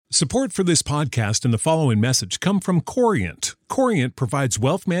Support for this podcast and the following message come from Corient. Corient provides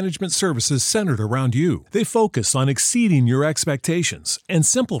wealth management services centered around you. They focus on exceeding your expectations and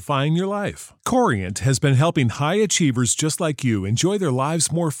simplifying your life. Corient has been helping high achievers just like you enjoy their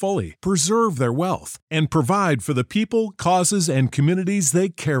lives more fully, preserve their wealth, and provide for the people, causes, and communities they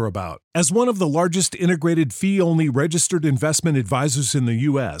care about. As one of the largest integrated fee-only registered investment advisors in the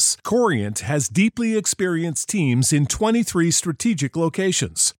U.S., Corient has deeply experienced teams in 23 strategic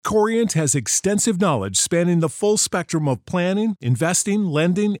locations. Corient has extensive knowledge spanning the full spectrum of planning, investing,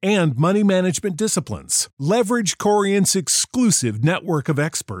 lending, and money management disciplines. Leverage Corient's exclusive network of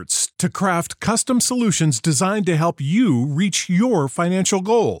experts to craft custom solutions designed to help you reach your financial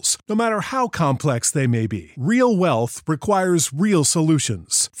goals, no matter how complex they may be. Real wealth requires real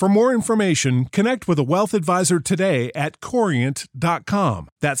solutions. For more information, connect with a wealth advisor today at Corient.com.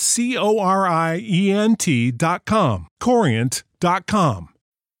 That's Corient.com. Corient.com.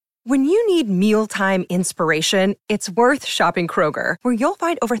 When you need mealtime inspiration, it's worth shopping Kroger, where you'll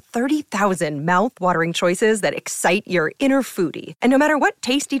find over 30,000 mouth-watering choices that excite your inner foodie. And no matter what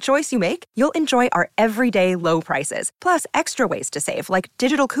tasty choice you make, you'll enjoy our everyday low prices, plus extra ways to save, like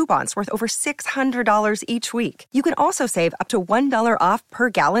digital coupons worth over $600 each week. You can also save up to $1 off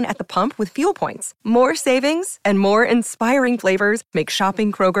per gallon at the pump with fuel points. More savings and more inspiring flavors make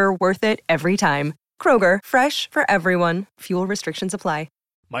shopping Kroger worth it every time. Kroger, fresh for everyone. Fuel restrictions apply.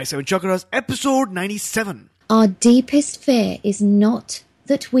 My Seven Chakras, episode 97. Our deepest fear is not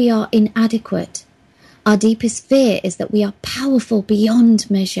that we are inadequate. Our deepest fear is that we are powerful beyond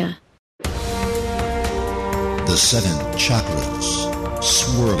measure. The seven chakras,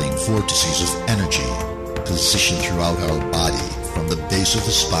 swirling vortices of energy, positioned throughout our body from the base of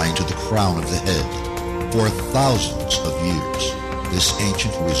the spine to the crown of the head. For thousands of years, this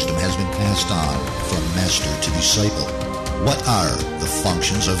ancient wisdom has been passed on from master to disciple. What are the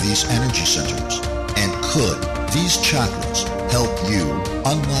functions of these energy centers? And could these chakras help you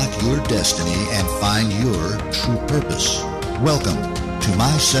unlock your destiny and find your true purpose? Welcome to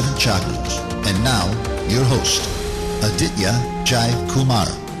My Seven Chakras. And now, your host, Aditya Jai Kumar.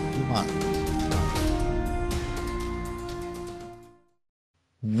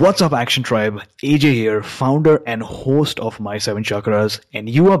 What's up, Action Tribe? AJ here, founder and host of My Seven Chakras, and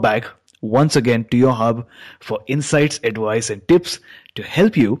you are back once again to your hub for insights, advice, and tips to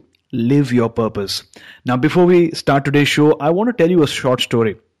help you live your purpose. Now, before we start today's show, I want to tell you a short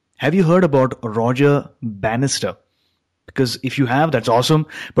story. Have you heard about Roger Bannister? Because if you have, that's awesome.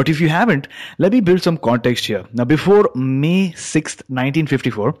 But if you haven't, let me build some context here. Now, before May 6th,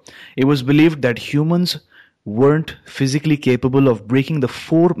 1954, it was believed that humans weren't physically capable of breaking the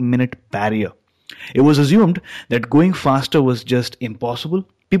 4-minute barrier. It was assumed that going faster was just impossible.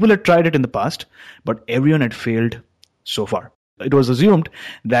 People had tried it in the past, but everyone had failed so far. It was assumed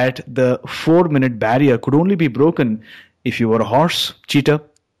that the 4-minute barrier could only be broken if you were a horse, cheetah,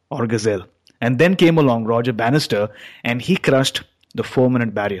 or gazelle. And then came along Roger Bannister, and he crushed the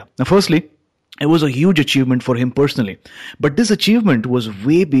 4-minute barrier. Now, firstly, it was a huge achievement for him personally. But this achievement was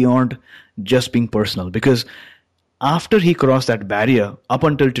way beyond just being personal, because after he crossed that barrier, up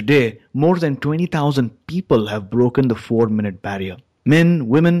until today, more than 20,000 people have broken the 4-minute barrier. Men,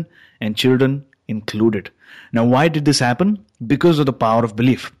 women, and children included. Now, why did this happen? Because of the power of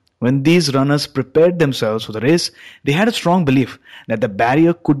belief. When these runners prepared themselves for the race, they had a strong belief that the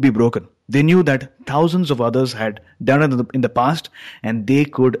barrier could be broken. They knew that thousands of others had done it in the past, and they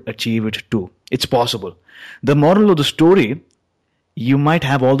could achieve it too. It's possible. The moral of the story, you might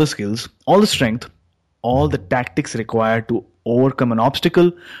have all the skills, all the strength, all the tactics required to overcome an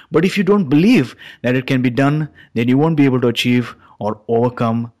obstacle, but if you don't believe that it can be done, then you won't be able to achieve or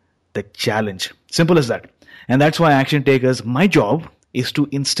overcome the challenge. Simple as that. And that's why, Action Takers, my job is to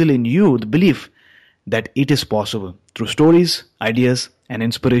instill in you the belief that it is possible through stories, ideas, and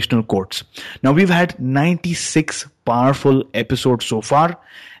inspirational quotes. Now, we've had 96 powerful episodes so far,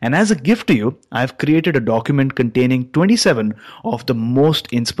 and as a gift to you, I've created a document containing 27 of the most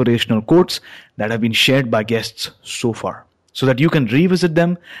inspirational quotes that have been shared by guests so far, so that you can revisit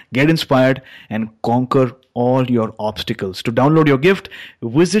them, get inspired, and conquer all your obstacles. To download your gift,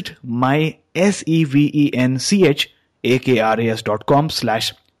 visit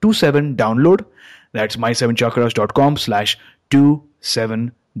mysevenchakras.com/27download. That's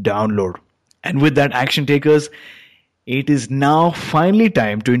mysevenchakras.com/27download. And with that, Action Takers, it is now finally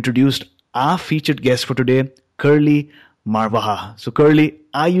time to introduce our featured guest for today, Curly Marwaha. So Curly,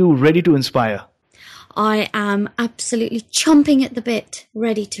 are you ready to inspire? I am absolutely chomping at the bit,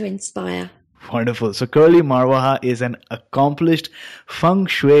 ready to inspire. Wonderful. So Curly Marwaha is an accomplished feng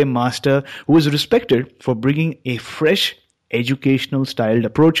shui master who is respected for bringing a fresh, educational styled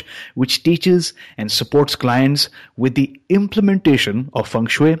approach which teaches and supports clients with the implementation of feng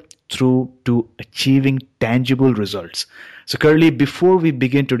shui through to achieving tangible results. So Curly, before we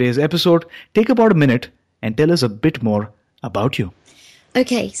begin today's episode, take about a minute and tell us a bit more about you.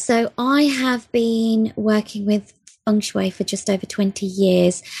 Okay, so I have been working with feng shui for just over 20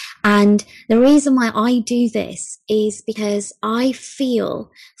 years. And the reason why I do this is because I feel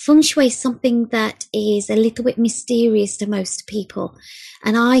feng shui is something that is a little bit mysterious to most people.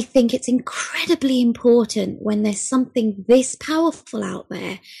 And I think it's incredibly important when there's something this powerful out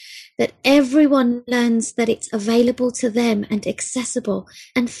there that everyone learns that it's available to them and accessible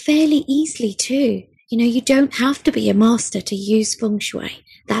and fairly easily too. You know, you don't have to be a master to use feng shui.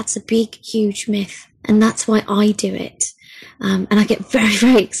 That's a big, huge myth. And that's why I do it. And I get very,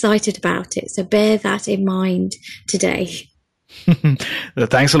 very excited about it. So bear that in mind today.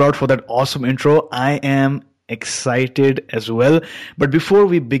 Thanks a lot for that awesome intro. I am excited as well. But before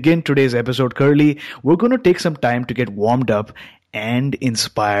we begin today's episode, Curly, we're going to take some time to get warmed up and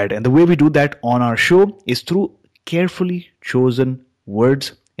inspired. And the way we do that on our show is through carefully chosen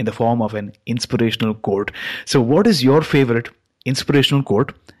words in the form of an inspirational quote. So what is your favorite inspirational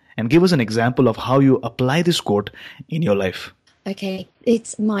quote? And give us an example of how you apply this quote in your life. Okay,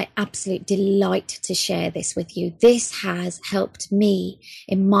 it's my absolute delight to share this with you. This has helped me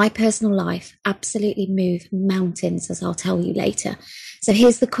in my personal life absolutely move mountains, as I'll tell you later. So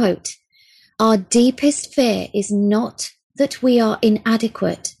here's the quote. Our deepest fear is not that we are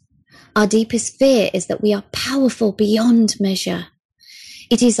inadequate. Our deepest fear is that we are powerful beyond measure.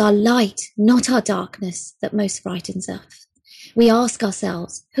 It is our light, not our darkness, that most frightens us. We ask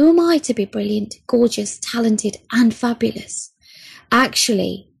ourselves, who am I to be brilliant, gorgeous, talented, and fabulous?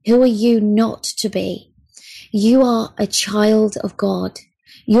 Actually, who are you not to be? You are a child of God.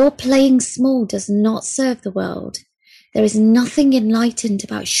 Your playing small does not serve the world. There is nothing enlightened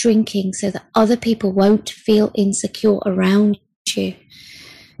about shrinking so that other people won't feel insecure around you.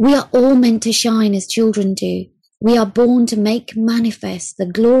 We are all meant to shine as children do. We are born to make manifest the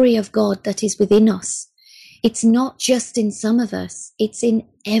glory of God that is within us. It's not just in some of us, it's in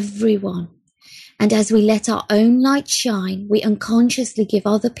everyone. And as we let our own light shine, we unconsciously give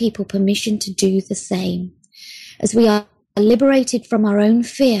other people permission to do the same. As we are liberated from our own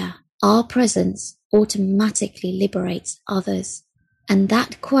fear, our presence automatically liberates others. And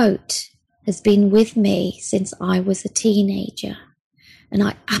that quote has been with me since I was a teenager. And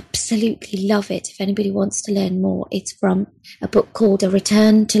I absolutely love it. If anybody wants to learn more, it's from a book called A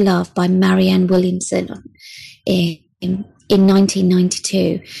Return to Love by Marianne Williamson in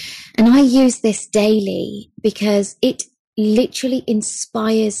 1992. And I use this daily because it literally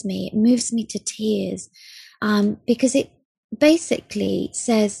inspires me. It moves me to tears because it basically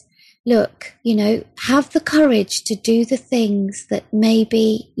says, look, you know, have the courage to do the things that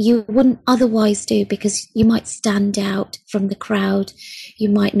maybe you wouldn't otherwise do because you might stand out from the crowd. You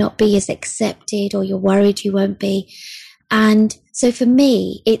might not be as accepted, or you're worried you won't be. And so for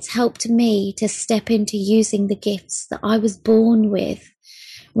me, it's helped me to step into using the gifts that I was born with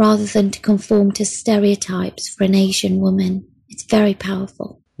rather than to conform to stereotypes for an Asian woman. It's very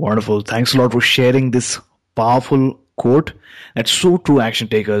powerful. Wonderful. Thanks a lot for sharing this powerful quote. That's so true, action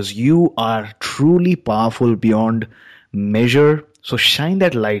takers. You are truly powerful beyond measure. So shine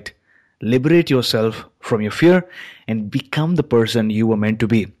that light, liberate yourself from your fear, and become the person you were meant to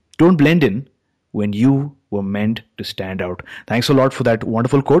be. Don't blend in when you were meant to stand out. Thanks a lot for that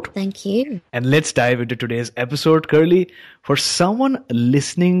wonderful quote. Thank you. And let's dive into today's episode, Curly. For someone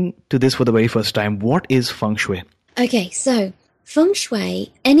listening to this for the very first time, what is feng shui? Okay, so feng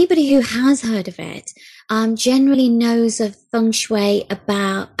shui, anybody who has heard of it, generally knows of feng shui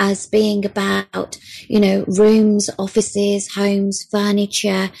as being about, you know, rooms, offices, homes,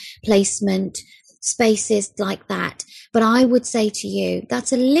 furniture, placement, spaces like that. But I would say to you,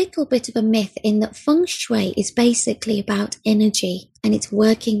 that's a little bit of a myth in that feng shui is basically about energy, and it's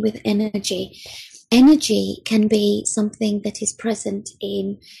working with energy. Energy can be something that is present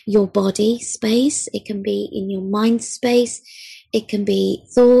in your body space. It can be in your mind space. It can be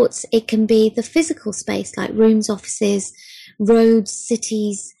thoughts. It can be the physical space like rooms, offices, roads,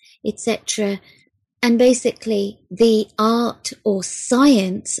 cities, etc. And basically the art or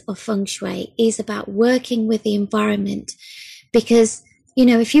science of feng shui is about working with the environment. Because, you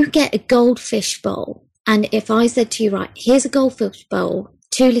know, if you get a goldfish bowl, and if I said to you, right, here's a goldfish bowl,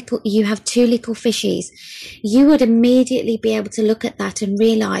 you have two little fishies, you would immediately be able to look at that and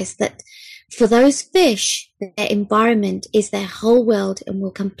realize that For those fish, their environment is their whole world and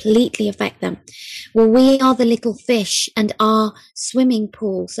will completely affect them. Well, we are the little fish, and our swimming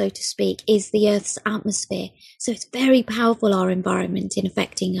pool, so to speak, is the Earth's atmosphere. So it's very powerful, our environment, in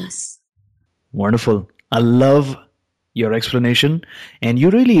affecting us. Wonderful. I love your explanation, and you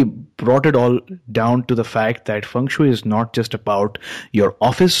really brought it all down to the fact that feng shui is not just about your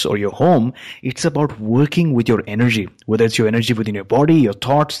office or your home. It's about working with your energy, whether it's your energy within your body, your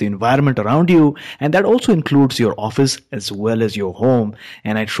thoughts, the environment around you, and that also includes your office as well as your home.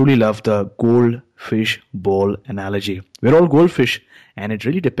 And I truly love the goldfish bowl analogy. We're all goldfish, and it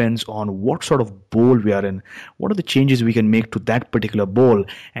really depends on what sort of bowl we are in, what are the changes we can make to that particular bowl,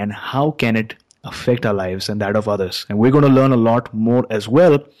 and how can it affect our lives and that of others. And we're going to learn a lot more as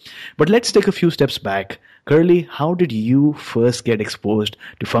well. But let's take a few steps back. Curly, how did you first get exposed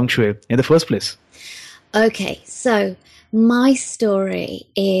to feng shui in the first place? Okay, so my story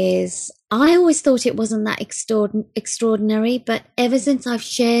is, I always thought it wasn't that extraordinary, but ever since I've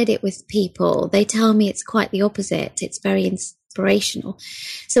shared it with people, they tell me it's quite the opposite. It's very inspirational.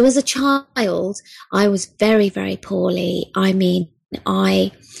 So as a child, I was very, very poorly. I mean,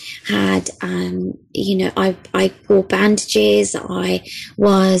 I had, I wore bandages. I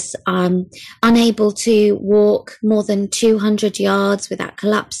was unable to walk more than 200 yards without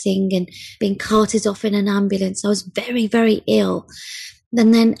collapsing and being carted off in an ambulance. I was very, very ill.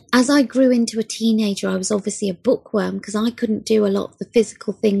 And then as I grew into a teenager, I was obviously a bookworm because I couldn't do a lot of the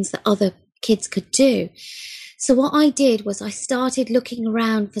physical things that other kids could do. So what I did was I started looking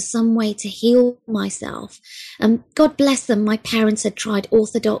around for some way to heal myself. God bless them, my parents had tried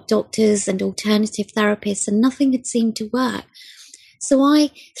orthodox doctors and alternative therapists and nothing had seemed to work. So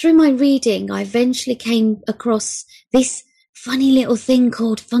through my reading, I eventually came across this funny little thing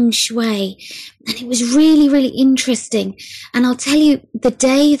called feng shui. And it was really, really interesting. And I'll tell you, the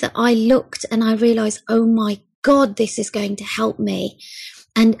day that I looked and I realized, oh my God, this is going to help me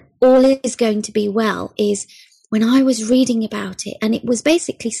and all is going to be well, is when I was reading about it, and it was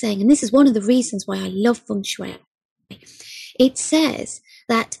basically saying, and this is one of the reasons why I love feng shui, it says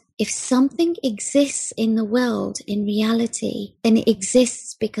that if something exists in the world in reality, then it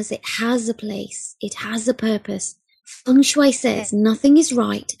exists because it has a place, it has a purpose. Feng shui says nothing is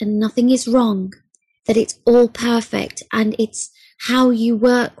right and nothing is wrong, that it's all perfect and it's how you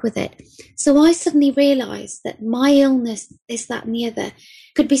work with it. So I suddenly realized that my illness, this, that, and the other,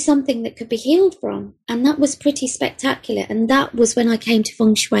 could be something that could be healed from. And that was pretty spectacular. And that was when I came to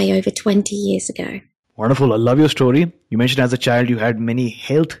feng shui over 20 years ago. Wonderful. I love your story. You mentioned as a child you had many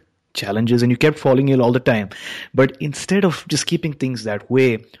health challenges and you kept falling ill all the time. But instead of just keeping things that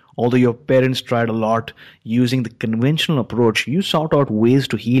way, although your parents tried a lot using the conventional approach, you sought out ways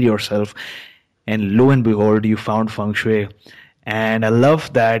to heal yourself. And lo and behold, you found feng shui. And I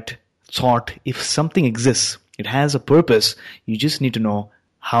love that thought. If something exists, it has a purpose, you just need to know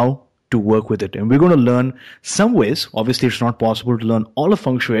how to work with it. And we're going to learn some ways. Obviously, it's not possible to learn all of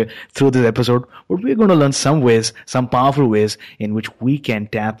feng shui through this episode, but we're going to learn some ways, some powerful ways in which we can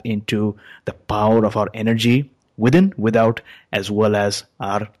tap into the power of our energy within, without, as well as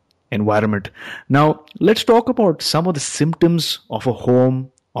our environment. Now, let's talk about some of the symptoms of a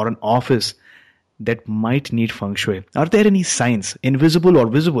home or an office that might need feng shui. Are there any signs, invisible or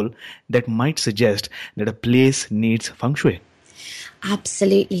visible, that might suggest that a place needs feng shui?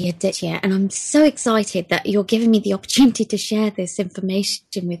 Absolutely, Aditya. And I'm so excited that you're giving me the opportunity to share this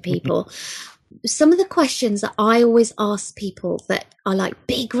information with people. Some of the questions that I always ask people that are like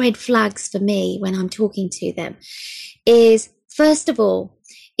big red flags for me when I'm talking to them is, first of all,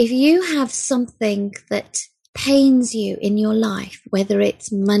 if you have something that pains you in your life, whether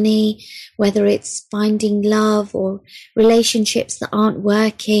it's money, whether it's finding love or relationships that aren't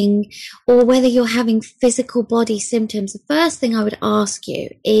working, or whether you're having physical body symptoms, the first thing I would ask you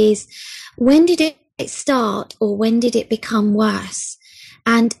is, when did it start or when did it become worse?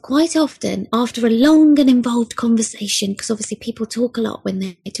 And quite often, after a long and involved conversation, because obviously people talk a lot when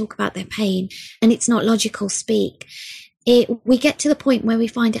they talk about their pain and it's not logical speak, we get to the point where we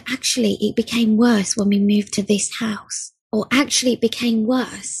find that actually it became worse when we moved to this house, or actually it became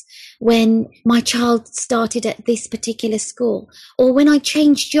worse when my child started at this particular school, or when I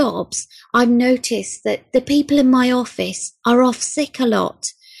changed jobs, I've noticed that the people in my office are off sick a lot,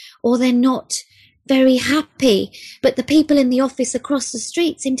 or they're not very happy, but the people in the office across the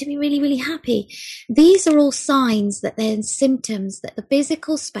street seem to be really, really happy. These are all signs that they're symptoms that the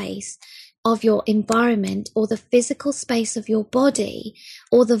physical space of your environment, or the physical space of your body,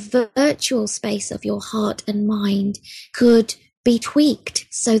 or the virtual space of your heart and mind could be tweaked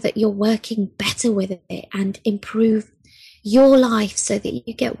so that you're working better with it and improve your life so that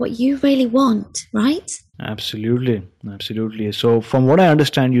you get what you really want, right? Absolutely. Absolutely. So from what I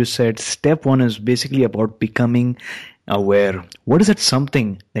understand, you said step one is basically about becoming aware. What is that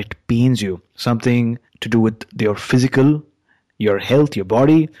something that pains you? Something to do with your physical, your health, your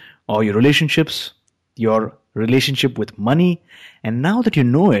body, or your relationships, your relationship with money. And now that you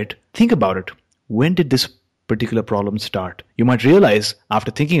know it, think about it. When did this particular problem start? You might realize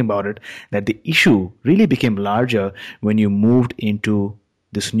after thinking about it that the issue really became larger when you moved into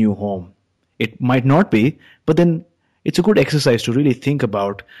this new home. It might not be, but then it's a good exercise to really think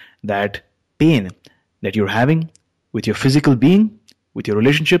about that pain that you're having with your physical being, with your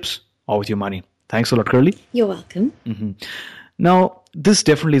relationships, or with your money. Thanks a lot, Curly. You're welcome. Now, this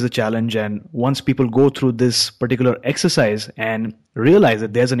definitely is a challenge, and once people go through this particular exercise and realize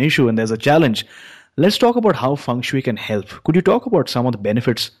that there's an issue and there's a challenge, let's talk about how Feng Shui can help. Could you talk about some of the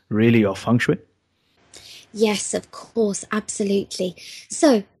benefits really of Feng Shui? Yes, of course, absolutely.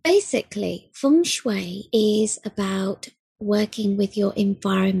 So basically, Feng Shui is about working with your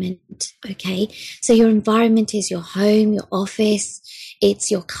environment, okay? So your environment is your home, your office,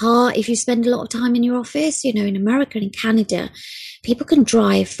 it's your car. If you spend a lot of time in your office, you know, in America and in Canada, people can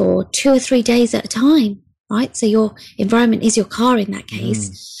drive for 2 or 3 days at a time, right? So your environment is your car in that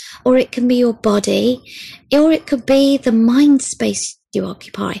case, or it can be your body, or it could be the mind space you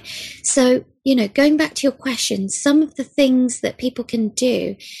occupy. So, you know, going back to your question, some of the things that people can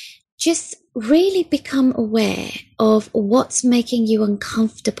do, just really become aware of what's making you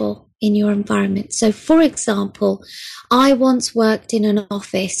uncomfortable in your environment. So, for example, I once worked in an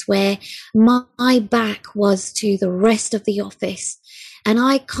office where my back was to the rest of the office, and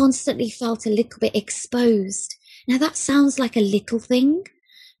I constantly felt a little bit exposed. Now, that sounds like a little thing,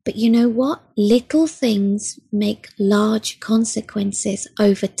 but you know what? Little things make large consequences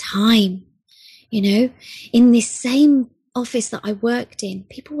over time. You know, in this same office that I worked in,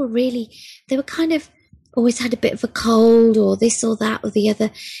 people were they were kind of always had a bit of a cold or this or that or the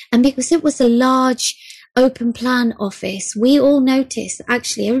other. And because it was a large open plan office, we all noticed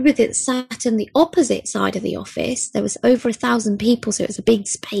actually everybody that sat on the opposite side of the office, there was over 1,000 people, so it was a big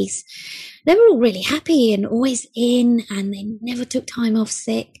space. They were all really happy and always in, and they never took time off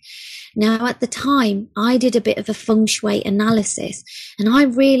sick. Now, at the time, I did a bit of a Feng Shui analysis, and I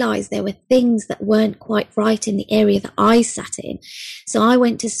realized there were things that weren't quite right in the area that I sat in. So I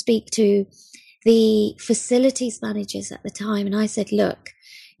went to speak to the facilities managers at the time, and I said, look,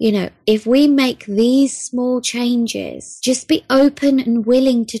 you know, if we make these small changes, just be open and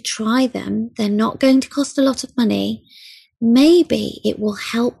willing to try them. They're not going to cost a lot of money. Maybe it will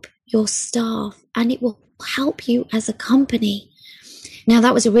help your staff and it will help you as a company. Now,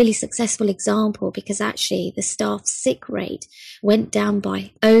 that was a really successful example because actually the staff sick rate went down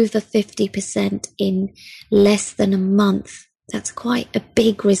by over 50% in less than a month. That's quite a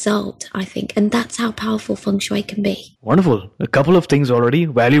big result, I think. And that's how powerful Feng Shui can be. Wonderful. A couple of things already.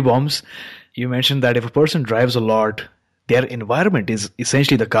 Value bombs. You mentioned that if a person drives a lot, their environment is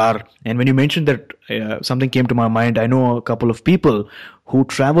essentially the car. And when you mentioned that, something came to my mind. I know a couple of people who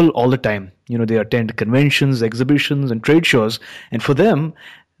travel all the time. You know, they attend conventions, exhibitions, and trade shows. And for them,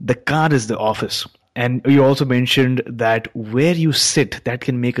 the car is the office. And you also mentioned that where you sit, that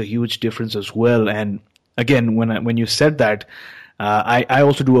can make a huge difference as well. And again, when you said that, I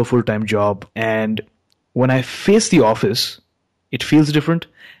also do a full-time job. And when I face the office, it feels different.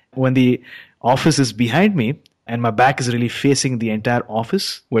 When the office is behind me, and my back is really facing the entire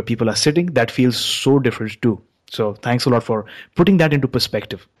office where people are sitting, that feels so different too. So thanks a lot for putting that into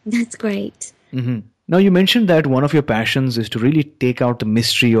perspective. That's great. Mm-hmm. Now, you mentioned that one of your passions is to really take out the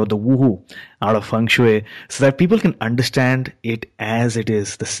mystery or the woohoo out of Feng Shui so that people can understand it as it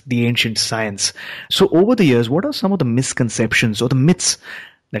is, the ancient science. So over the years, what are some of the misconceptions or the myths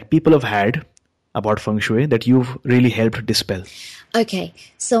that people have had about Feng Shui that you've really helped dispel? Okay,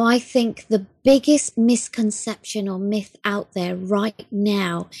 so I think the biggest misconception or myth out there right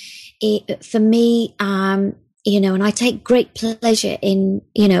now, for me, you know, and I take great pleasure in,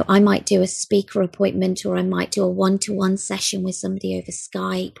 you know, I might do a speaker appointment or I might do a one-to-one session with somebody over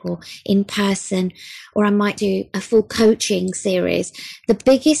Skype or in person, or I might do a full coaching series. The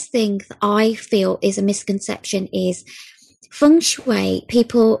biggest thing that I feel is a misconception is Feng Shui,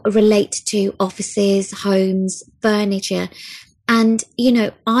 people relate to offices, homes, furniture. And, you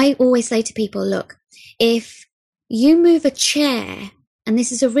know, I always say to people, look, if you move a chair, and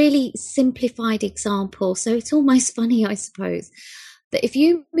this is a really simplified example, so it's almost funny, I suppose, that if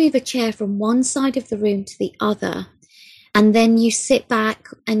you move a chair from one side of the room to the other, and then you sit back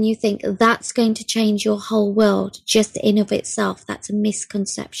and you think that's going to change your whole world just in of itself, that's a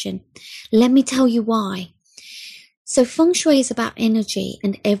misconception. Let me tell you why. So feng shui is about energy,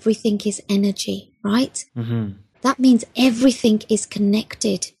 and everything is energy, right? That means everything is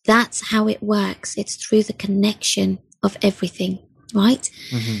connected. That's how it works. It's through the connection of everything, right?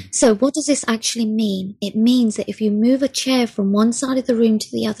 So what does this actually mean? It means that if you move a chair from one side of the room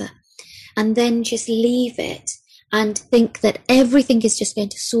to the other and then just leave it and think that everything is just going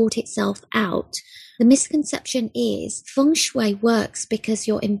to sort itself out, the misconception is feng shui works because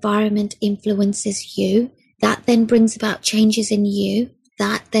your environment influences you. That then brings about changes in you.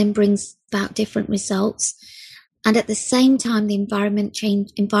 That then brings about different results. And at the same time, the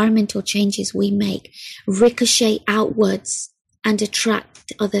environmental changes we make ricochet outwards and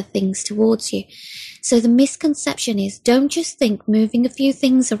attract other things towards you. So the misconception is, don't just think moving a few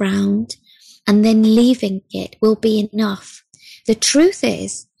things around and then leaving it will be enough. The truth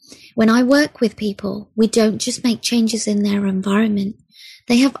is, when I work with people, we don't just make changes in their environment.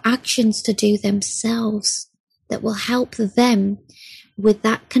 They have actions to do themselves that will help them with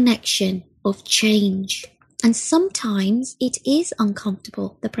that connection of change. And sometimes it is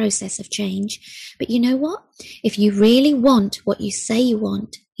uncomfortable, the process of change. But you know what? If you really want what you say you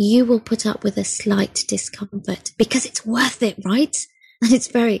want, you will put up with a slight discomfort because it's worth it, right? And it's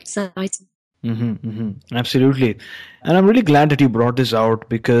very exciting. Absolutely. And I'm really glad that you brought this out,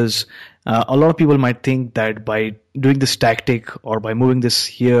 because a lot of people might think that by doing this tactic or by moving this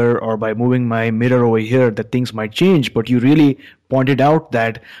here or by moving my mirror over here that things might change. But you really pointed out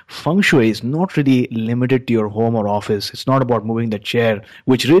that feng shui is not really limited to your home or office. It's not about moving the chair,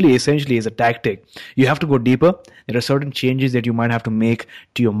 which really essentially is a tactic. You have to go deeper. There are certain changes that you might have to make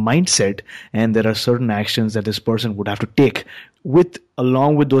to your mindset, and there are certain actions that this person would have to take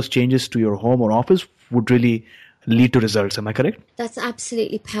along with those changes to your home or office would really lead to results. Am I correct? That's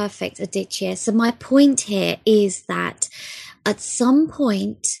absolutely perfect, Aditya. So my point here is that at some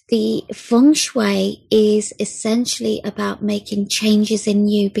point, the feng shui is essentially about making changes in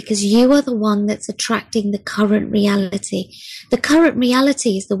you, because you are the one that's attracting the current reality. The current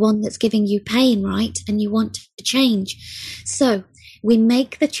reality is the one that's giving you pain, right? And you want to change. So we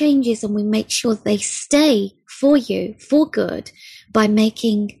make the changes and we make sure they stay for you, for good, by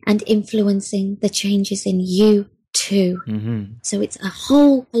making and influencing the changes in you too. So it's a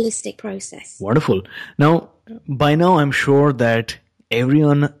whole holistic process. Wonderful. Now, by now, I'm sure that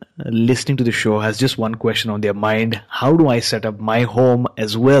everyone listening to the show has just one question on their mind. How do I set up my home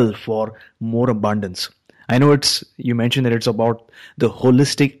as well for more abundance? I know you mentioned that it's about the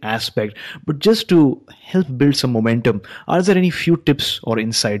holistic aspect, but just to help build some momentum, are there any few tips or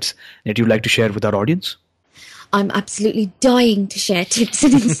insights that you'd like to share with our audience? I'm absolutely dying to share tips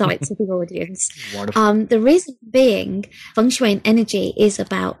and insights with the audience. Wonderful. The reason being, feng shui and energy is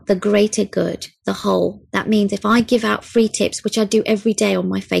about the greater good, the whole. That means if I give out free tips, which I do every day on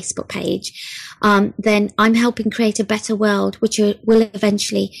my Facebook page, then I'm helping create a better world, which will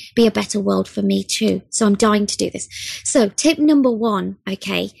eventually be a better world for me too. So I'm dying to do this. So tip number 1,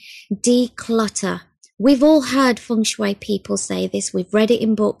 declutter. We've all heard feng shui people say this. We've read it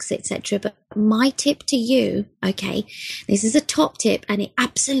in books, etc. But my tip to you, this is a top tip and it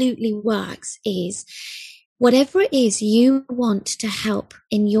absolutely works, is whatever it is you want to help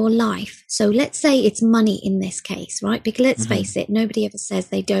in your life. So let's say it's money in this case, right? Because let's face it, nobody ever says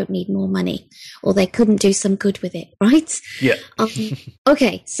they don't need more money or they couldn't do some good with it, right? Yeah.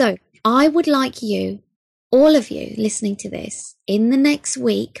 So I would like you, all of you listening to this, in the next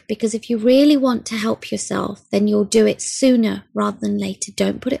week, because if you really want to help yourself, then you'll do it sooner rather than later.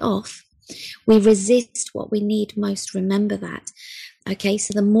 Don't put it off. We resist what we need most. Remember that.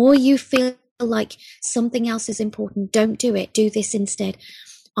 So the more you feel like something else is important, don't do it. Do this instead.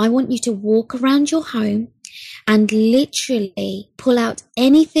 I want you to walk around your home and literally pull out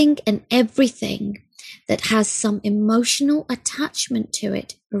anything and everything that has some emotional attachment to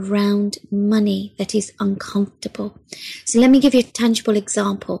it around money that is uncomfortable. So let me give you a tangible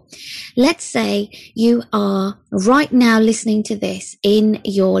example. Let's say you are right now listening to this in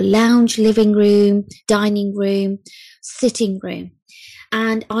your lounge, living room, dining room, sitting room.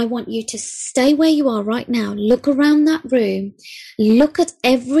 And I want you to stay where you are right now. Look around that room. Look at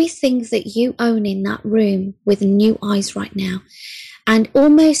everything that you own in that room with new eyes right now. And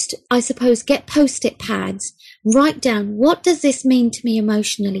almost, I suppose, get Post-it pads. Write down, what does this mean to me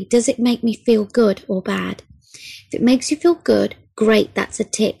emotionally? Does it make me feel good or bad? If it makes you feel good, great, that's a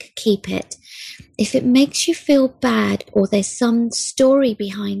tick, keep it. If it makes you feel bad or there's some story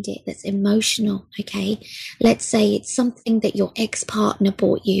behind it that's emotional, let's say it's something that your ex-partner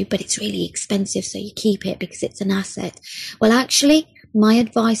bought you, but it's really expensive, so you keep it because it's an asset. Well, actually, my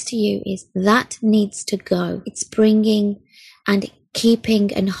advice to you is that needs to go. It's bringing and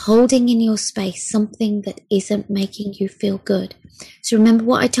keeping and holding in your space something that isn't making you feel good. So remember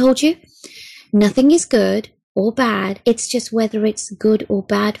what I told you? Nothing is good or bad. It's just whether it's good or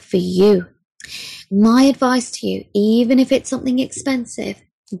bad for you. My advice to you, even if it's something expensive,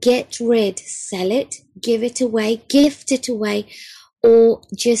 get rid, sell it, give it away, gift it away, or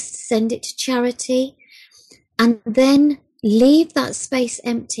just send it to charity, and then leave that space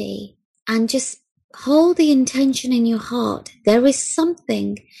empty and just hold the intention in your heart. There is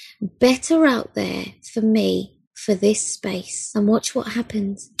something better out there for me, for this space, and watch what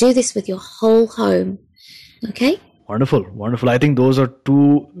happens. Do this with your whole home. Okay? Wonderful, wonderful. I think those are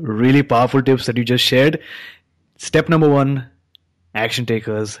two really powerful tips that you just shared. Step number one, action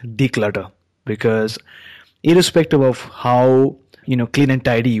takers, declutter. Because irrespective of how clean and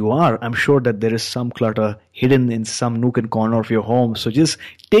tidy you are, I'm sure that there is some clutter hidden in some nook and corner of your home. So just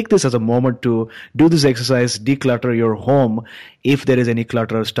take this as a moment to do this exercise, declutter your home if there is any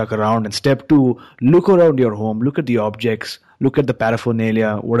clutter stuck around. And step two, look around your home, look at the objects, look at the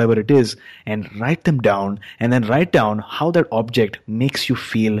paraphernalia, whatever it is, and write them down. And then write down how that object makes you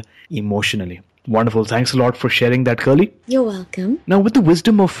feel emotionally. Wonderful. Thanks a lot for sharing that, Curly. You're welcome. Now, with the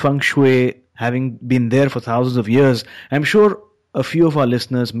wisdom of Feng Shui having been there for thousands of years, I'm sure a few of our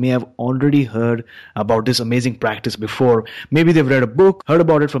listeners may have already heard about this amazing practice before. Maybe they've read a book, heard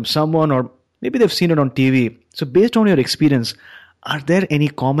about it from someone, or maybe they've seen it on TV. So based on your experience, are there any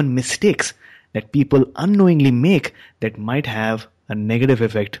common mistakes that people unknowingly make that might have a negative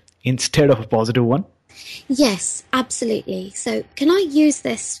effect instead of a positive one? Yes, absolutely. So can I use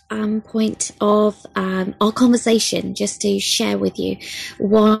this point of our conversation just to share with you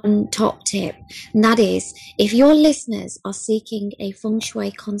one top tip? And that is, if your listeners are seeking a Feng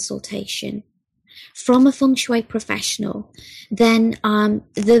Shui consultation from a Feng Shui professional, then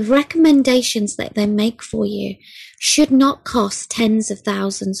the recommendations that they make for you should not cost tens of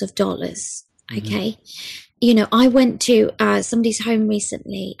thousands of dollars. Okay? I went to somebody's home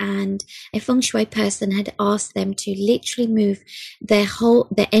recently, and a Feng Shui person had asked them to literally move their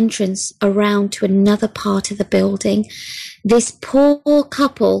entrance around to another part of the building. This poor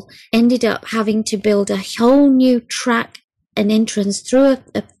couple ended up having to build a whole new track and entrance through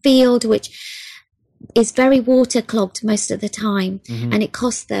a field which is very waterlogged most of the time, and it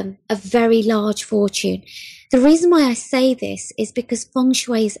cost them a very large fortune. The reason why I say this is because Feng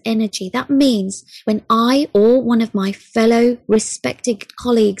Shui is energy. That means when I or one of my fellow respected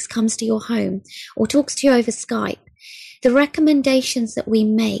colleagues comes to your home or talks to you over Skype, the recommendations that we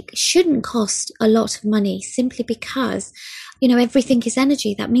make shouldn't cost a lot of money, simply because, everything is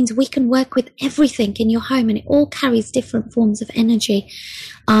energy. That means we can work with everything in your home, and it all carries different forms of energy.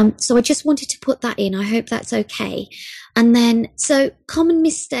 So I just wanted to put that in. I hope that's okay. And then, so common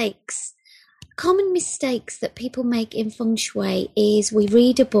mistakes that people make in Feng Shui is we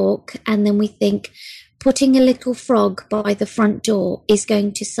read a book and then we think putting a little frog by the front door is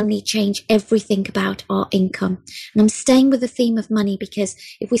going to suddenly change everything about our income. And I'm staying with the theme of money, because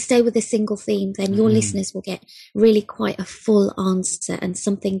if we stay with a single theme, then your listeners will get really quite a full answer and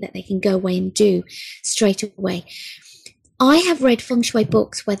something that they can go away and do straight away. I have read Feng Shui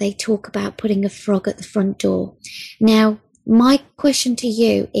books where they talk about putting a frog at the front door. Now, my question to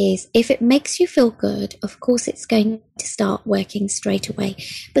you is, if it makes you feel good, of course it's going to start working straight away.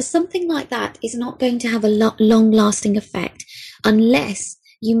 But something like that is not going to have a long-lasting effect unless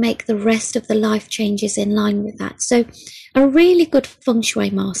you make the rest of the life changes in line with that. So a really good Feng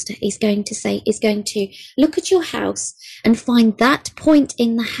Shui master is going to look at your house and find that point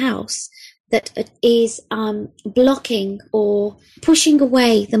in the house that is blocking or pushing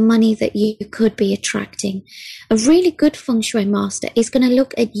away the money that you could be attracting. A really good Feng Shui master is going to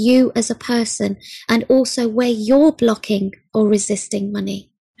look at you as a person and also where you're blocking or resisting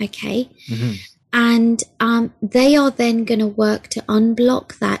money. Okay? And they are then going to work to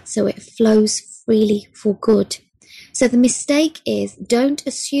unblock that so it flows freely for good. So the mistake is, don't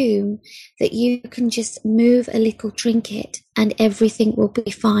assume that you can just move a little trinket and everything will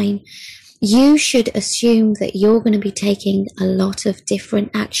be fine. You should assume that you're going to be taking a lot of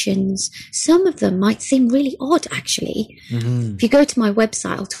different actions. Some of them might seem really odd, actually. If you go to my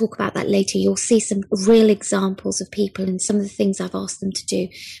website, I'll talk about that later. You'll see some real examples of people and some of the things I've asked them to do,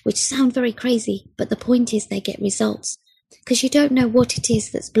 which sound very crazy. But the point is they get results, because you don't know what it is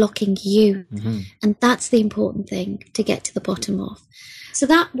that's blocking you. And that's the important thing to get to the bottom of. So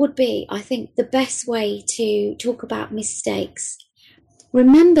that would be, I think, the best way to talk about mistakes.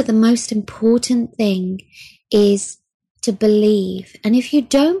 Remember, the most important thing is to believe. And if you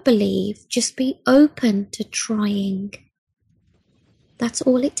don't believe, just be open to trying. That's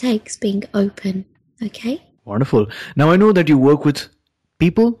all it takes, being open. Okay? Wonderful. Now I know that you work with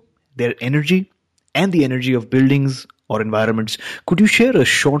people, their energy, and the energy of buildings or environments. Could you share a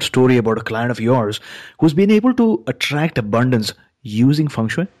short story about a client of yours who's been able to attract abundance using feng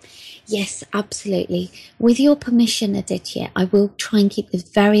shui? Yes, absolutely. With your permission, Aditya, I will try and keep this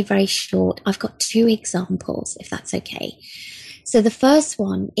very, very short. I've got 2 examples, if that's okay. So the first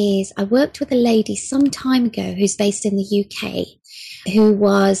one is I worked with a lady some time ago who's based in the UK, who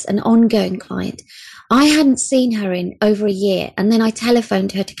was an ongoing client. I hadn't seen her in over a year, and then I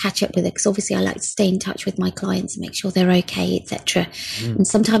telephoned her to catch up with her because obviously I like to stay in touch with my clients and make sure they're okay, etc. And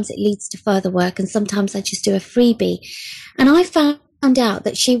sometimes it leads to further work, and sometimes I just do a freebie. And I found out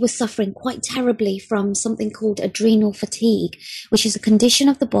that she was suffering quite terribly from something called adrenal fatigue, which is a condition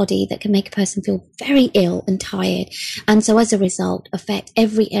of the body that can make a person feel very ill and tired, and so as a result affect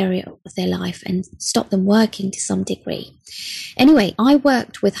every area of their life and stop them working to some degree. Anyway, I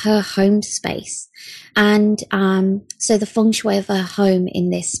worked with her home space, and so the feng shui of her home in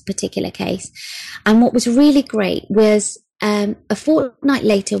this particular case. And what was really great was a fortnight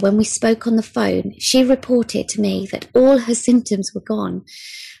later, when we spoke on the phone, she reported to me that all her symptoms were gone,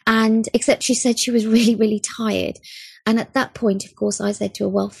 and except she said she was really, really tired. And at that point, of course, I said to her,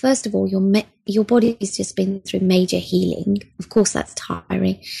 well, first of all, your body's just been through major healing. Of course, that's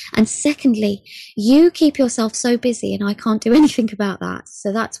tiring. And secondly, you keep yourself so busy and I can't do anything about that.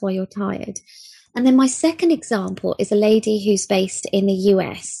 So that's why you're tired. And then my second example is a lady who's based in the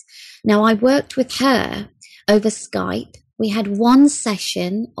US. Now, I worked with her over Skype. We had one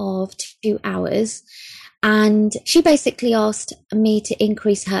session of 2 hours, and she basically asked me to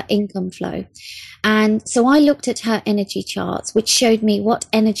increase her income flow. And so I looked at her energy charts, which showed me what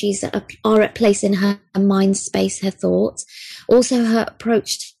energies are at place in her mind space, her thoughts, also her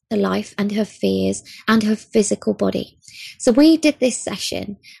approach to life and her fears and her physical body. So we did this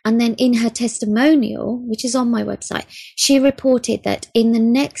session, and then in her testimonial, which is on my website, she reported that in the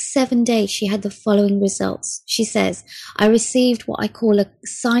next 7 days, she had the following results. She says, I received what I call a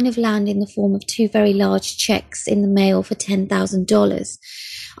sign of land in the form of 2 very large checks in the mail for $10,000.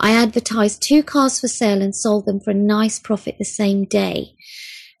 I advertised 2 cars for sale and sold them for a nice profit the same day.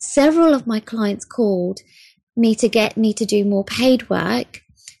 Several of my clients called me to get me to do more paid work.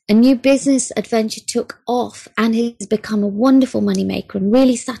 A new business adventure took off and has become a wonderful moneymaker and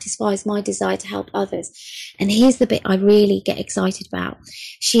really satisfies my desire to help others. And here's the bit I really get excited about.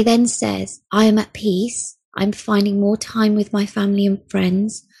 She then says, I am at peace. I'm finding more time with my family and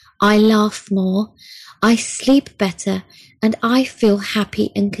friends. I laugh more. I sleep better, and I feel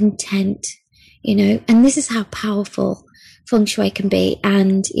happy and content, and this is how powerful feng shui can be.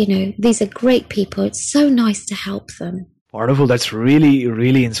 And, these are great people. It's so nice to help them. Wonderful. That's really,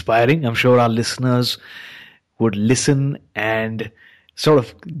 really inspiring. I'm sure our listeners would listen, and sort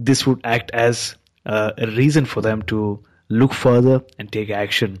of this would act as a reason for them to look further and take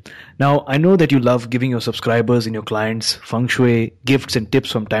action. Now, I know that you love giving your subscribers and your clients feng shui gifts and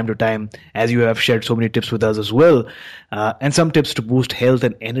tips from time to time, as you have shared so many tips with us as well, and some tips to boost health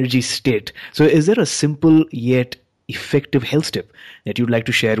and energy state. So is there a simple yet effective health tip that you'd like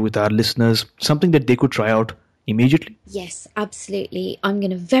to share with our listeners, something that they could try out immediately? Yes, absolutely. I'm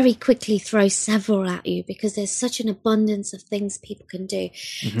going to very quickly throw several at you because there's such an abundance of things people can do.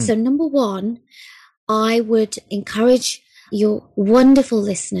 So number 1, I would encourage your wonderful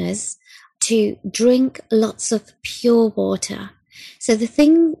listeners to drink lots of pure water. So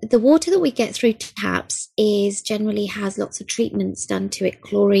the water that we get through taps generally has lots of treatments done to it,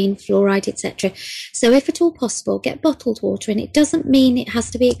 chlorine, fluoride, etc. So if at all possible, get bottled water, and it doesn't mean it has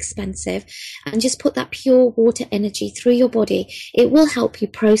to be expensive, and just put that pure water energy through your body. It will help you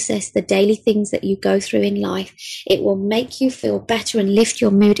process the daily things that you go through in life. It will make you feel better and lift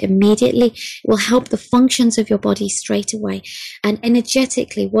your mood immediately. It will help the functions of your body straight away. And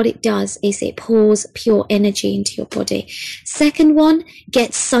energetically, what it does is it pours pure energy into your body. Second one,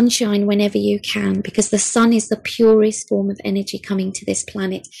 get sunshine whenever you can, because the sun is the purest form of energy coming to this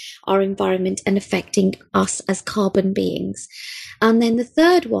planet, our environment, and affecting us as carbon beings. And then the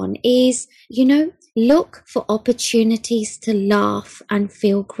third one is, look for opportunities to laugh and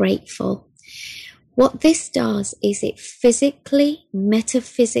feel grateful. What this does is it physically,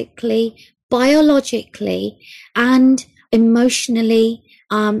 metaphysically, biologically, and emotionally,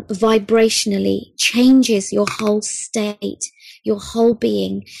 vibrationally changes your whole state, your whole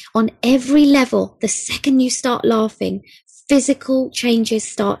being on every level. The second you start laughing, physical changes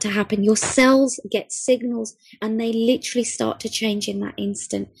start to happen. Your cells get signals and they literally start to change in that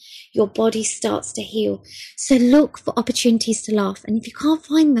instant. Your body starts to heal. So look for opportunities to laugh. And if you can't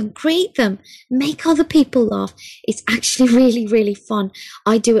find them, create them. Make other people laugh. It's actually really, really fun.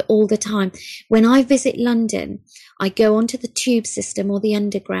 I do it all the time. When I visit London, I go onto the tube system or the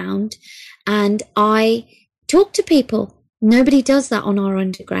underground and I talk to people. Nobody does that on our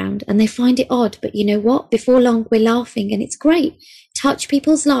underground and they find it odd. But you know what? Before long, we're laughing and it's great. Touch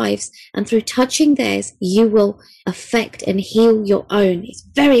people's lives, and through touching theirs, you will affect and heal your own. It's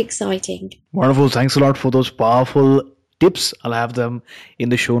very exciting. Wonderful. Thanks a lot for those powerful tips. I'll have them in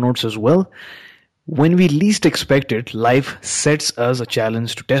the show notes as well. When we least expect it, life sets us a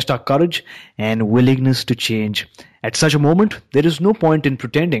challenge to test our courage and willingness to change. At such a moment, there is no point in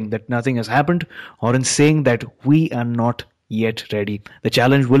pretending that nothing has happened or in saying that we are not yet ready. The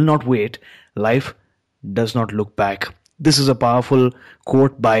challenge will not wait. Life does not look back. This is a powerful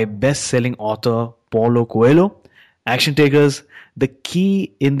quote by best-selling author Paulo Coelho. Action takers, the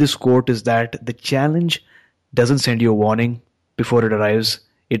key in this quote is that the challenge doesn't send you a warning before it arrives.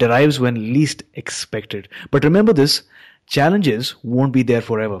 It arrives when least expected. But remember this, challenges won't be there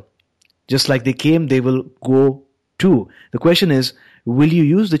forever. Just like they came, they will go too. The question is, will you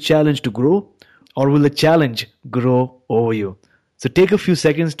use the challenge to grow, or will the challenge grow over you? So take a few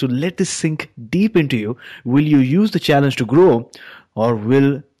seconds to let this sink deep into you. Will you use the challenge to grow, or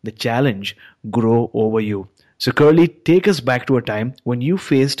will the challenge grow over you? So Curly, take us back to a time when you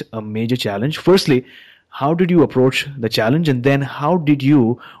faced a major challenge. Firstly, how did you approach the challenge, and then how did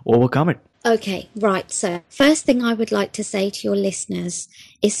you overcome it? Okay, right. So first thing I would like to say to your listeners,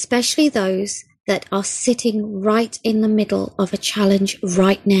 especially those that are sitting right in the middle of a challenge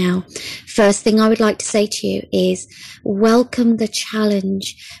right now. First thing I would like to say to you is welcome the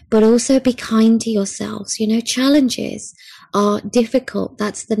challenge, but also be kind to yourselves. You know, challenges are difficult.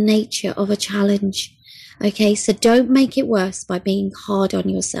 That's the nature of a challenge. Okay, so don't make it worse by being hard on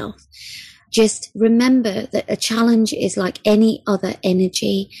yourself. Just remember that a challenge is like any other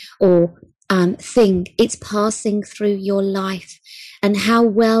energy or thing. It's passing through your life, and how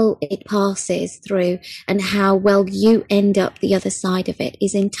well it passes through and how well you end up the other side of it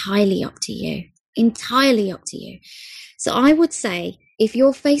is entirely up to you. Entirely up to you. So I would say if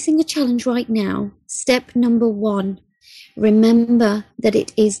you're facing a challenge right now, step number 1, remember that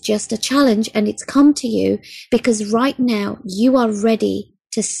it is just a challenge and it's come to you because right now you are ready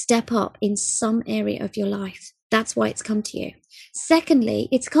to step up in some area of your life. That's why it's come to you. Secondly,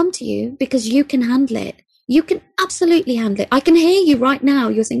 it's come to you because you can handle it. You can absolutely handle it. I can hear you right now.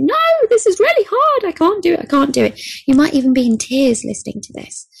 You're saying, no, this is really hard. I can't do it. I can't do it. You might even be in tears listening to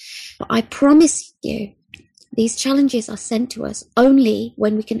this. But I promise you, these challenges are sent to us only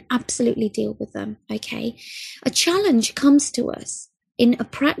when we can absolutely deal with them, okay? A challenge comes to us in a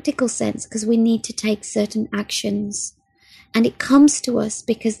practical sense because we need to take certain actions. And it comes to us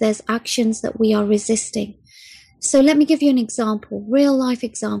because there's actions that we are resisting. So let me give you an example, real life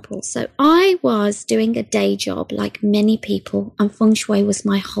example. So I was doing a day job like many people, and feng shui was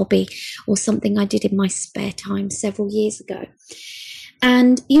my hobby or something I did in my spare time several years ago.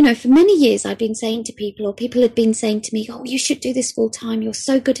 And, you know, for many years I've been saying to people, or people had been saying to me, oh, you should do this full time. You're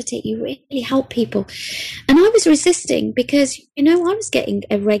so good at it. You really help people. And I was resisting because, you know, I was getting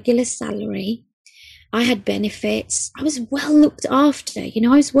a regular salary. I had benefits. I was well looked after. You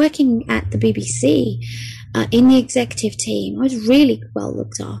know, I was working at the BBC in the executive team. I was really well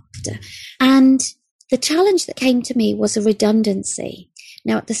looked after. And the challenge that came to me was a redundancy.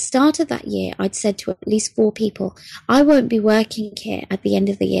 Now, at the start of that year, I'd said to at least 4 people, I won't be working here at the end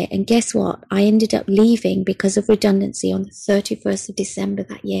of the year. And guess what? I ended up leaving because of redundancy on the 31st of December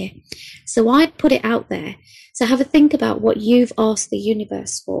that year. So I put it out there. So have a think about what you've asked the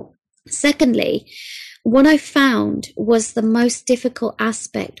universe for. Secondly, what I found was the most difficult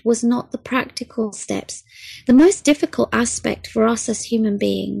aspect was not the practical steps. The most difficult aspect for us as human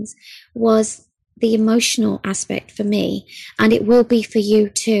beings was the emotional aspect for me, and it will be for you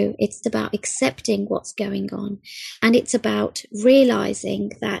too. It's about accepting what's going on, and it's about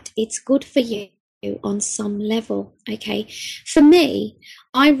realizing that it's good for you on some level. Okay, for me,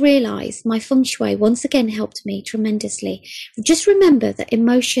 I realized my feng shui once again helped me tremendously. Just remember that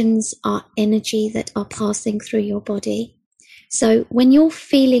emotions are energy that are passing through your body. So when you're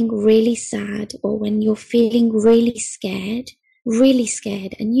feeling really sad, or when you're feeling really scared,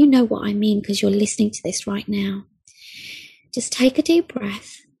 and you know what I mean because you're listening to this right now, just take a deep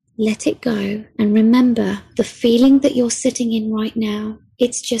breath, let it go, and remember the feeling that you're sitting in right now,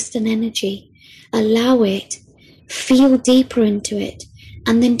 it's just an energy. Allow it, feel deeper into it,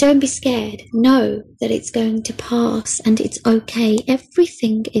 And then don't be scared. Know that it's going to pass and it's okay.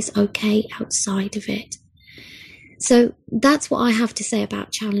 Everything is okay outside of it. So that's what I have to say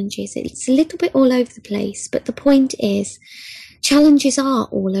about challenges. It's a little bit all over the place, but the point is, challenges are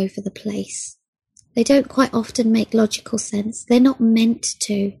all over the place. They don't quite often make logical sense. They're not meant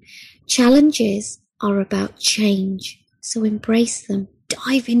to. Challenges are about change. So embrace them,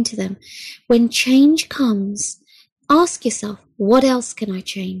 dive into them. When change comes, ask yourself, what else can I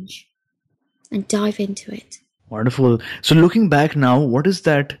change? And dive into it. Wonderful. So looking back now, what is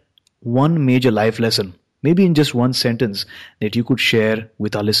that one major life lesson, maybe in just one sentence, that you could share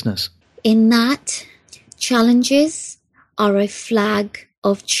with our listeners? In that, challenges are a flag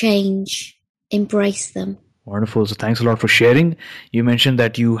of change. Embrace them. Wonderful. So thanks a lot for sharing. You mentioned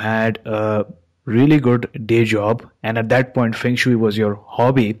that you had a really good day job, and at that point Feng Shui was your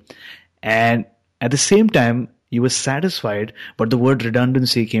hobby, and at the same time you were satisfied, but the word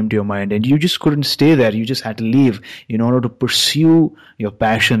redundancy came to your mind and you just couldn't stay there. You just had to leave in order to pursue your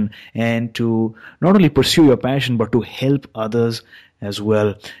passion, and to not only pursue your passion but to help others as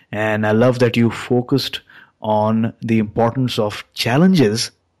well. And I love that you focused on the importance of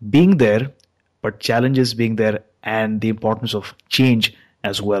challenges being there, but challenges being there and the importance of change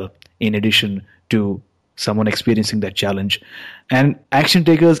as well, in addition to someone experiencing that challenge. And action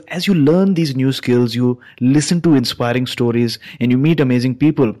takers, as you learn these new skills, you listen to inspiring stories and you meet amazing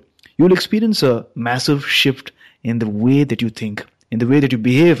people, you'll experience a massive shift in the way that you think, in the way that you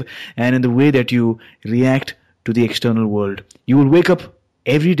behave, and in the way that you react to the external world. You will wake up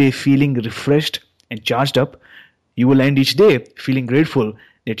every day feeling refreshed and charged up. You will end each day feeling grateful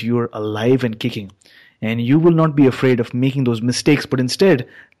that you are alive and kicking. And you will not be afraid of making those mistakes, but instead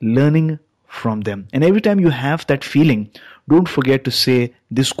learning from them. And every time you have that feeling, don't forget to say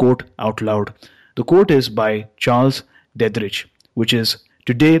this quote out loud. The quote is by Charles Dedrich, which is,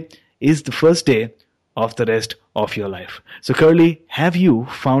 "Today is the first day of the rest of your life." So Curly, have you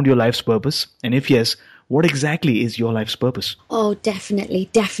found your life's purpose? And if yes, what exactly is your life's purpose? Oh, definitely,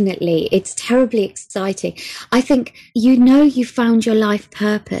 definitely. It's terribly exciting. I think you found your life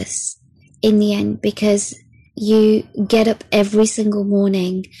purpose in the end, because you get up every single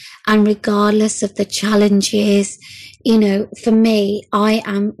morning, and regardless of the challenges, for me, I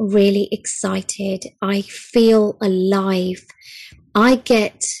am really excited. I feel alive. I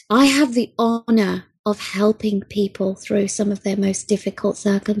have the honor of helping people through some of their most difficult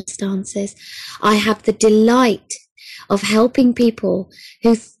circumstances. I have the delight of helping people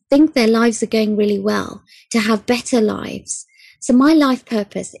who think their lives are going really well to have better lives. So my life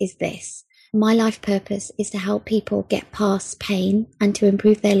purpose is this. My life purpose is to help people get past pain and to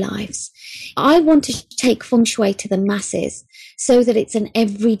improve their lives. I want to take Feng Shui to the masses so that it's an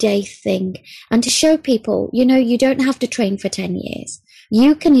everyday thing, and to show people, you don't have to train for 10 years.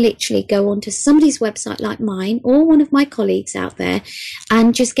 You can literally go onto somebody's website like mine or one of my colleagues out there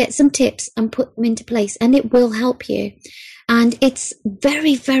and just get some tips and put them into place, and it will help you. And it's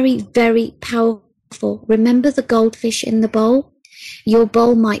very, very, very powerful. Remember the goldfish in the bowl? Your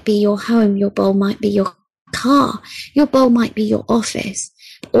bowl might be your home. Your bowl might be your car. Your bowl might be your office.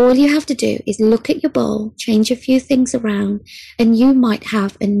 All you have to do is look at your bowl, change a few things around, and you might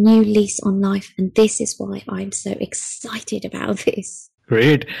have a new lease on life. And this is why I'm so excited about this.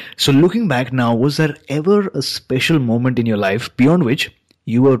 Great. So looking back now, was there ever a special moment in your life beyond which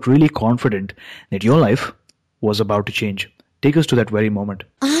you were really confident that your life was about to change? Take us to that very moment.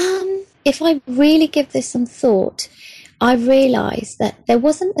 If I really give this some thought, I realized that there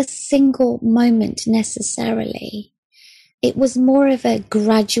wasn't a single moment necessarily. It was more of a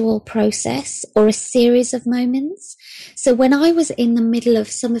gradual process or a series of moments. So when I was in the middle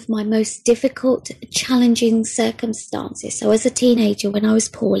of some of my most difficult, challenging circumstances, so as a teenager when I was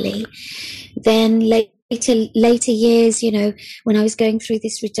poorly, then later years, when I was going through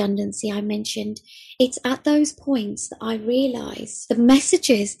this redundancy I mentioned, it's at those points that I realized the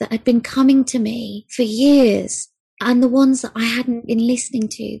messages that had been coming to me for years, and the ones that I hadn't been listening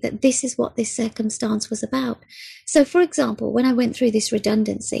to, that this is what this circumstance was about. So, for example, when I went through this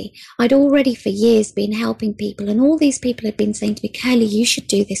redundancy, I'd already for years been helping people, and all these people had been saying to me, "Curly, you should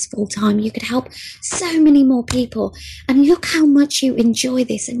do this full time. You could help so many more people. And look how much you enjoy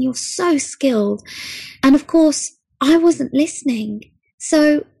this, and you're so skilled." And of course, I wasn't listening.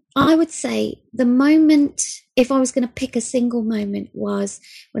 So I would say the moment, if I was going to pick a single moment, was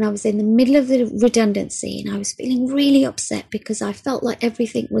when I was in the middle of the redundancy and I was feeling really upset because I felt like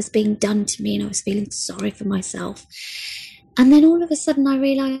everything was being done to me and I was feeling sorry for myself. And then all of a sudden I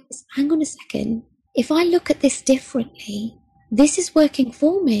realized, hang on a second, if I look at this differently, this is working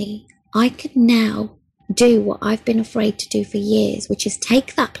for me. I could now do what I've been afraid to do for years, which is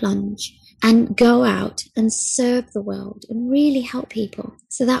take that plunge and go out and serve the world and really help people.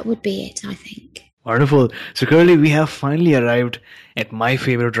 So that would be it, I think. Wonderful. So Curly, we have finally arrived at my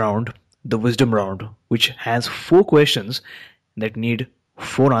favorite round, the wisdom round, which has 4 questions that need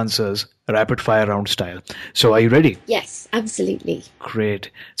 4 answers, rapid fire round style. So are you ready? Yes, absolutely. Great.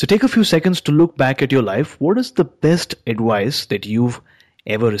 So take a few seconds to look back at your life. What is the best advice that you've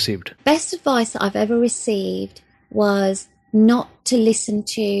ever received? Best advice that I've ever received was not to listen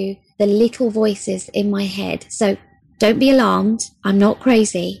to the little voices in my head. So don't be alarmed. I'm not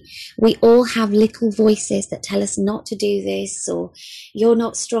crazy. We all have little voices that tell us not to do this, or you're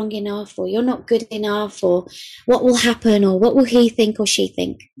not strong enough, or you're not good enough, or what will happen, or what will he think or she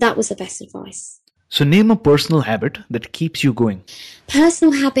think. That was the best advice. So name a personal habit that keeps you going.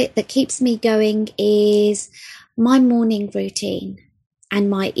 Personal habit that keeps me going is my morning routine and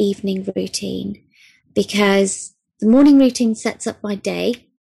my evening routine, because the morning routine sets up my day.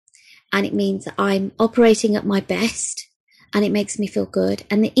 And it means that I'm operating at my best and it makes me feel good.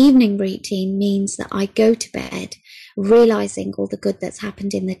 And the evening routine means that I go to bed realizing all the good that's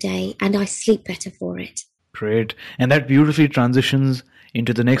happened in the day and I sleep better for it. Great. And that beautifully transitions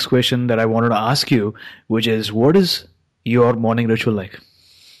into the next question that I wanted to ask you, which is, what is your morning ritual like?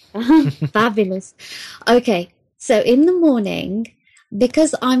 Fabulous. Okay. So in the morning,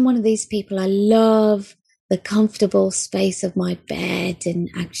 because I'm one of these people, I love the comfortable space of my bed, and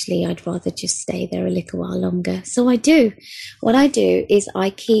actually I'd rather just stay there a little while longer. So I do. What I do is I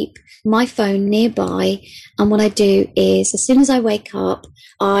keep my phone nearby, and what I do is as soon as I wake up,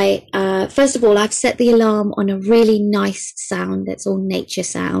 first of all, I've set the alarm on a really nice sound that's all nature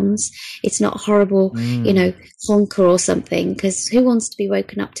sounds. It's not horrible, honker or something, because who wants to be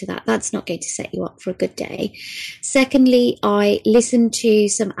woken up to that? That's not going to set you up for a good day. Secondly, I listen to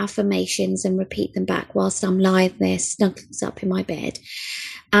some affirmations and repeat them back whilst I'm lying there snuggled up in my bed.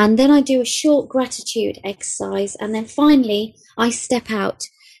 And then I do a short gratitude exercise. And then finally, I step out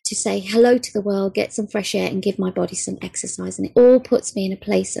to say hello to the world, get some fresh air and give my body some exercise. And it all puts me in a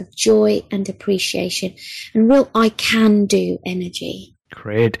place of joy and appreciation and real I can do energy.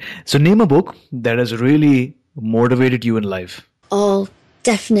 Great. So name a book that has really motivated you in life. Oh,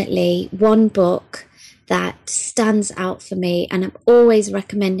 definitely. One book that stands out for me, and I'm always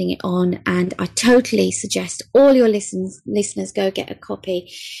recommending it on, and I totally suggest all your listeners go get a copy.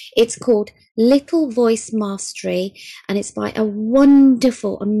 It's called Little Voice Mastery, and it's by a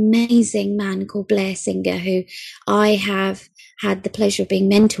wonderful, amazing man called Blair Singer, who I have had the pleasure of being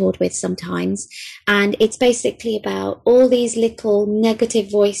mentored with sometimes. And it's basically about all these little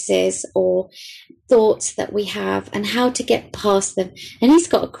negative voices or thoughts that we have and how to get past them. And he's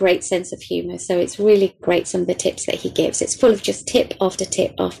got a great sense of humor. So it's really great, some of the tips that he gives. It's full of just tip after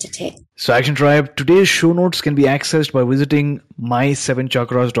tip after tip. So Action Tribe, today's show notes can be accessed by visiting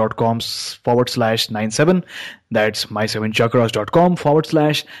my7chakras.com/97. That's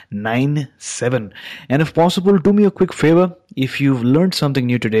my7chakras.com/97. And if possible, do me a quick favor. If you've learned something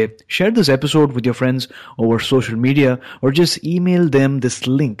new today, share this episode with your friends over social media or just email them this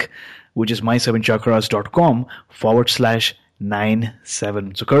link, which is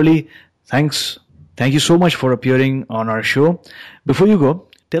my7chakras.com/97. So Curly, thank you so much for appearing on our show. Before you go,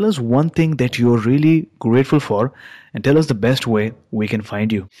 tell us one thing that you're really grateful for and tell us the best way we can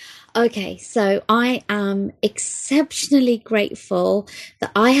find you. Okay, so I am exceptionally grateful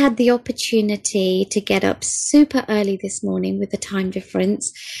that I had the opportunity to get up super early this morning with the time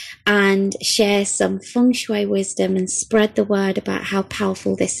difference and share some feng shui wisdom and spread the word about how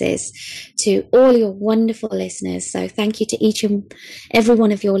powerful this is to all your wonderful listeners. So thank you to each and every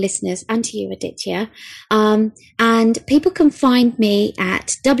one of your listeners and to you, Aditya. And people can find me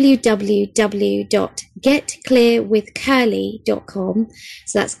at www.getclearwithcurly.com.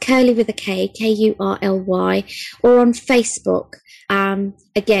 So that's Curly with a K, Kurly, or on Facebook.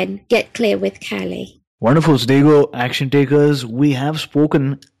 Again, Get Clear with Curly. Wonderful. So there you go, action takers. We have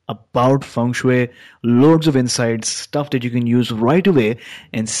spoken about feng shui, loads of insights, stuff that you can use right away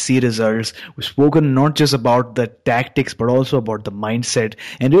and see results. We've spoken not just about the tactics, but also about the mindset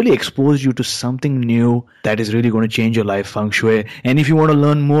and really exposed you to something new that is really going to change your life, feng shui. And if you want to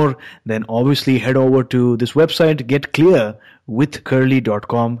learn more, then obviously head over to this website,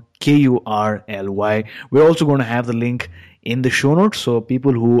 getclearwithcurly.com, Kurly. We're also going to have the link in the show notes, so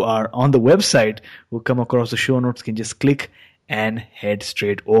people who are on the website who come across the show notes can just click and head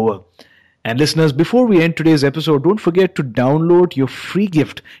straight over. And listeners, before we end today's episode, don't forget to download your free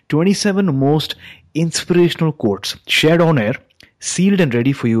gift, 27 most inspirational quotes shared on air, sealed and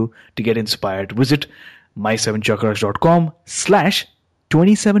ready for you to get inspired. Visit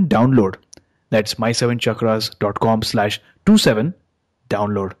my7chakras.com/27download. That's my7chakras.com/27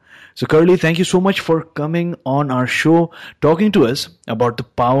 download. So Curly, thank you so much for coming on our show, talking to us about the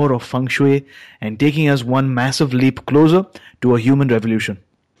power of feng shui and taking us one massive leap closer to a human revolution.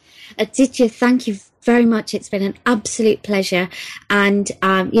 Aditya, thank you very much. It's been an absolute pleasure. And,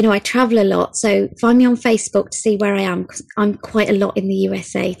 I travel a lot, so find me on Facebook to see where I am, because I'm quite a lot in the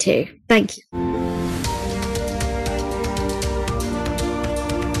USA too. Thank you.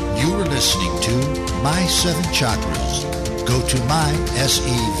 You were listening to My Seven Chakras. Go to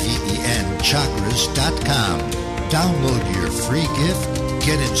mysevenchakras.com. Download your free gift,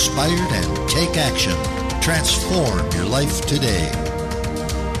 get inspired, and take action. Transform your life today.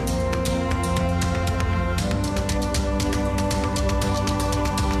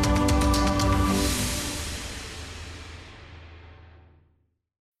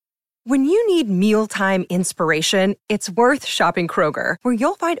 When you need mealtime inspiration, it's worth shopping Kroger, where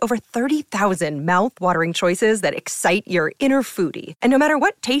you'll find over 30,000 mouth-watering choices that excite your inner foodie. And no matter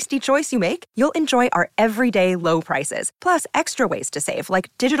what tasty choice you make, you'll enjoy our everyday low prices, plus extra ways to save,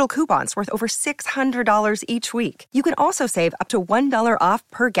 like digital coupons worth over $600 each week. You can also save up to $1 off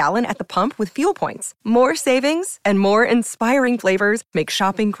per gallon at the pump with fuel points. More savings and more inspiring flavors make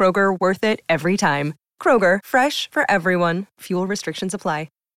shopping Kroger worth it every time. Kroger, fresh for everyone. Fuel restrictions apply.